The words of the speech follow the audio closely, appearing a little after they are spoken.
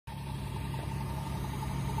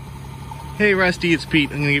Hey Rusty, it's Pete.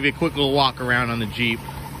 I'm gonna give you a quick little walk around on the Jeep.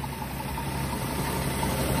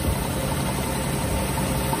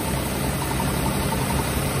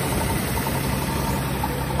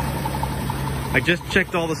 I just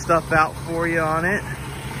checked all the stuff out for you on it.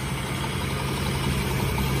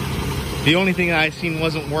 The only thing I seen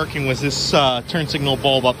wasn't working was this turn signal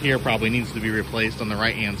bulb up here. Probably needs to be replaced on the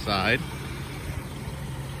right hand side.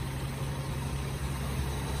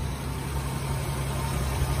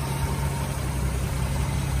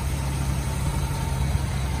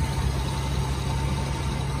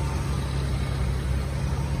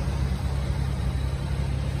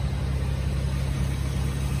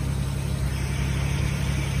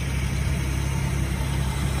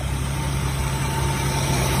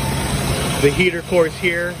 The heater core's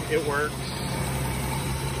here, it works.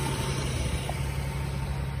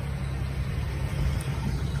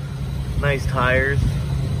 Nice tires.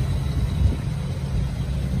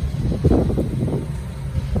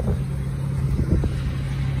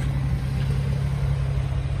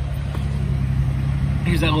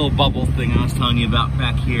 Here's that little bubble thing I was telling you about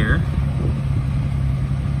back here.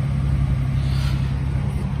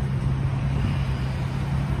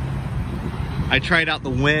 I tried out the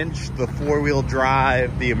winch, the four-wheel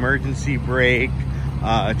drive, the emergency brake,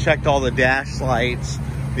 checked all the dash lights.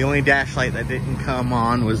 The only dash light that didn't come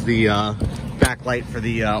on was the backlight for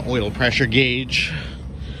the oil pressure gauge.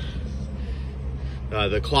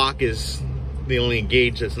 The clock is the only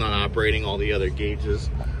gauge that's not operating. All the other gauges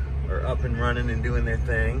are up and running and doing their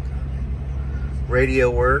thing. Radio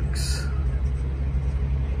works.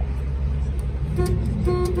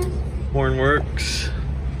 Horn works.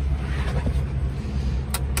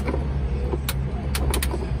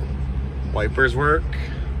 Wipers work.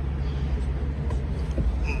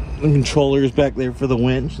 The controller's back there for the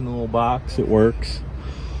winch in the little box. It works.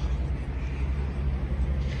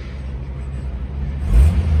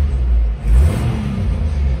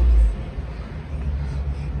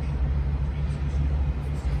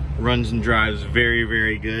 Runs and drives very,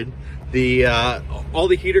 very good. The all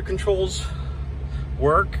the heater controls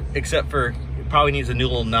work, except for it probably needs a new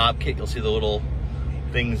little knob kit. You'll see the little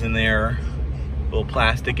things in there. Little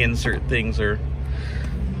plastic insert things are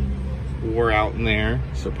wore out in there,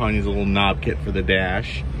 so it probably needs a little knob kit for the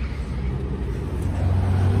dash.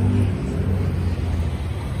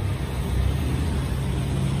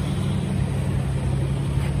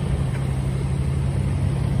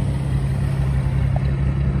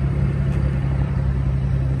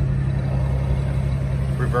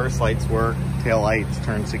 Reverse lights work, tail lights,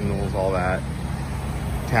 turn signals, all that.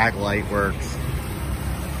 Tag light works.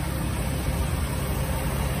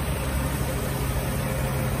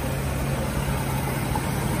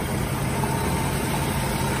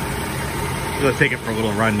 Let's take it for a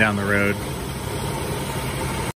little run down the road.